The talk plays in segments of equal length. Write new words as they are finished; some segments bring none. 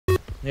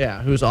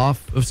Yeah, who's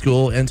off of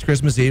school, and it's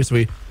Christmas Eve, so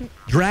we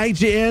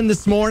dragged you in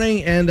this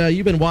morning, and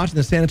you've been watching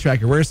the Santa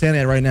Tracker. Where's Santa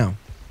at right now?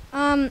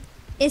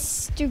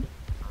 It's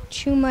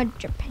Chuma,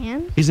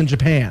 Japan. He's in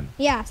Japan.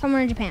 Yeah,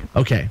 somewhere in Japan.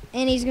 Okay.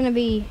 And he's going to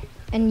be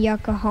in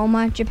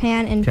Yokohama,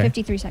 Japan in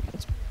 53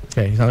 seconds.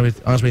 Okay, he's on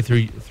his way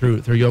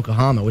through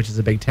Yokohama, which is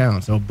a big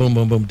town, so boom,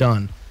 boom, boom,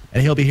 done.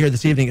 And he'll be here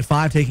this evening at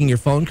 5 taking your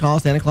phone call.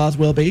 Santa Claus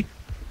will be.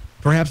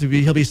 Perhaps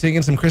he'll be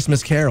singing some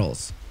Christmas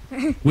carols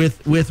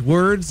with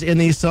words in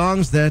these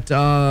songs that,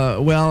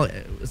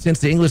 since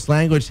the English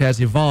language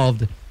has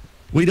evolved,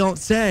 we don't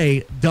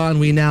say, don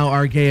we now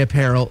our gay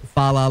apparel,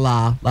 fa la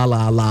la, la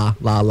la la,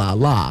 la la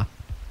la.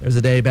 There's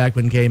a day back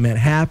when gay meant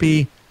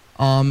happy,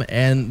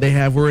 and they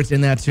have words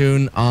in that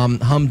tune,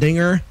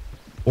 humdinger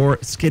or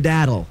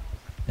skedaddle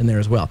in there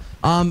as well.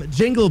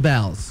 Jingle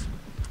bells.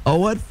 Oh,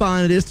 what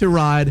fun it is to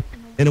ride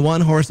in a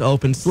one-horse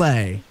open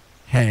sleigh.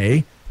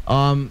 Hey,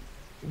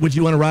 would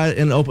you want to ride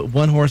in an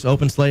one-horse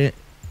open sleigh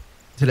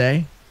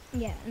today?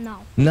 Yeah, no.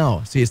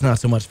 No. See, it's not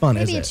so much fun,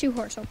 Maybe is a it?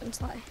 two-horse open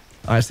sleigh.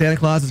 All right, Santa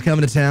Claus is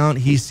coming to town.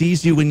 He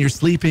sees you when you're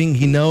sleeping.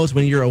 He knows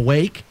when you're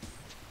awake.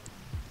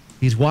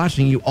 He's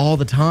watching you all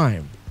the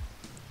time.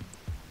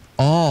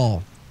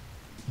 All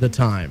the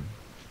time.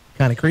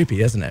 Kind of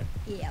creepy, isn't it?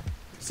 Yep.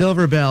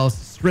 Silver bells,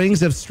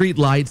 strings of street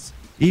lights,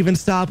 even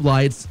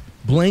stoplights,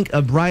 blink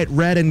of bright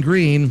red and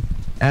green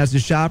as the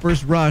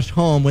shoppers rush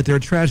home with their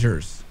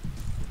treasures.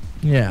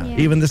 Yeah.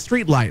 Even the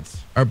street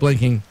lights are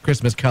blinking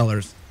Christmas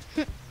colors.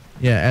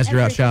 Yeah, as you're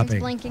out shopping.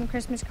 Blinking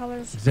Christmas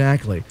colors.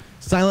 Exactly.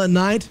 Silent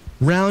night,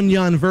 round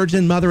young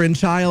virgin, mother and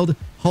child,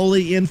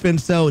 holy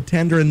infant so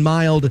tender and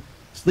mild,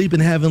 sleep in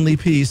heavenly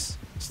peace,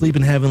 sleep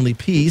in heavenly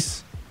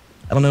peace.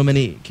 I don't know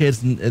many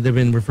kids that have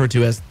been referred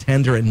to as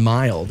tender and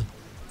mild.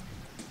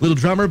 Little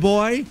drummer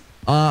boy,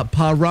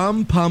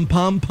 pa-rum,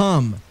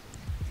 pum-pum-pum.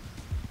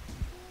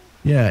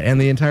 Yeah,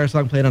 and the entire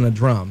song played on a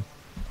drum.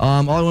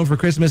 All I Want for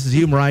Christmas Is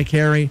You, Mariah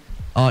Carey,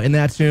 in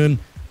that tune.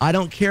 I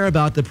don't care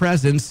about the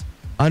presents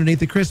underneath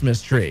the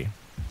Christmas tree.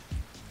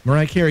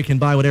 Mariah Carey can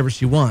buy whatever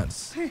she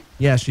wants.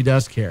 Yeah, she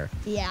does care.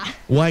 Yeah.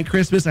 White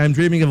Christmas, I'm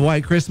dreaming of a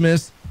white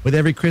Christmas with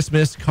every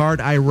Christmas card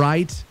I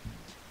write.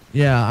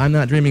 Yeah, I'm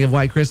not dreaming of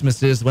white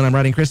Christmases when I'm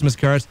writing Christmas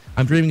cards.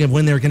 I'm dreaming of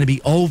when they're going to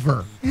be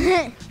over.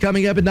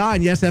 Coming up at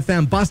 9, Yes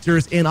FM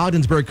Busters in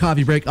Ogdensburg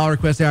Coffee Break. All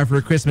request hour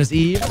for Christmas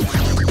Eve.